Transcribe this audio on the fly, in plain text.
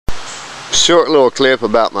Short little clip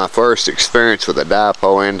about my first experience with a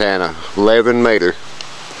dipole antenna. 11-meter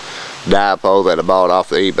dipole that I bought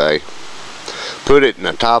off of eBay. Put it in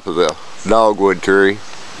the top of a dogwood tree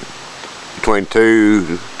between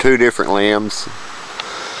two different limbs,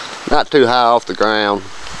 not too high off the ground.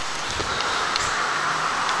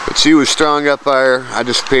 But she was strung up there. I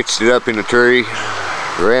just pitched it up in the tree,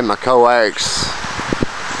 ran my coax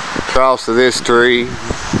across to this tree,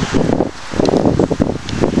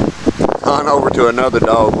 on over to another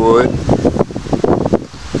dogwood, and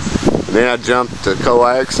then I jumped the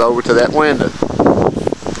coax over to that window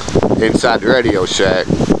inside the radio shack.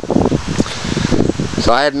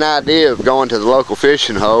 So I had an idea of going to the local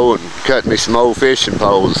fishing hole and cutting me some old fishing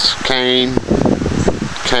poles, cane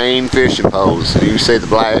fishing poles. You can see the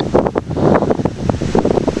black.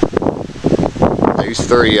 These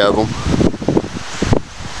 3 of them.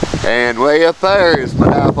 And way up there is my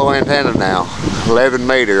dipole antenna now.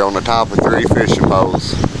 11-meter on the top of 3 fishing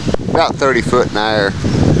poles. About 30 foot in the air.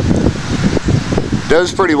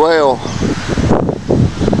 Does pretty well.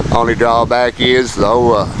 Only drawback is the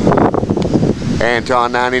old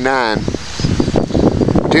Antron 99.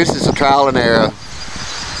 This is a trial and error.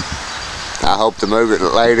 I hope to move it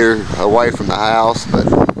later away from the house, but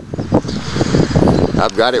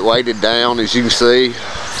I've got it weighted down, as you can see.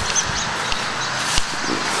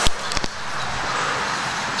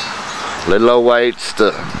 Little low weights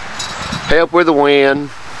to help with the wind.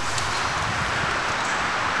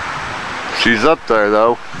 She's up there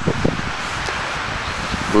though.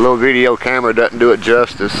 The little video camera doesn't do it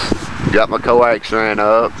justice. Got my coax ran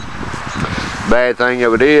up. Bad thing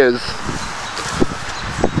of it is,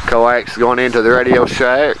 coax going into the radio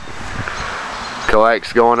shack,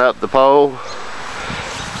 coax going up the pole,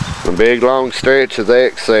 a big long stretch of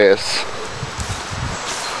excess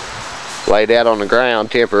laid out on the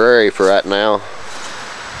ground temporary for right now,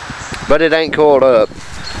 but it ain't coiled up.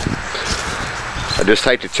 I just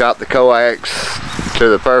hate to chop the coax to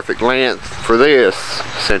the perfect length for this,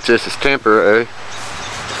 since this is temporary.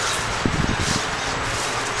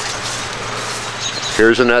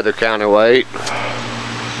 Here's another counterweight.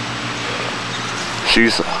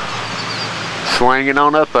 She's swinging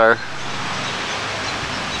on up there.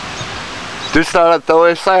 Just thought I'd throw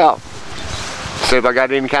this out. See if I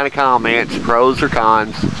got any kind of comments, pros or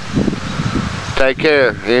cons. Take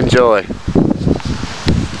care. Enjoy.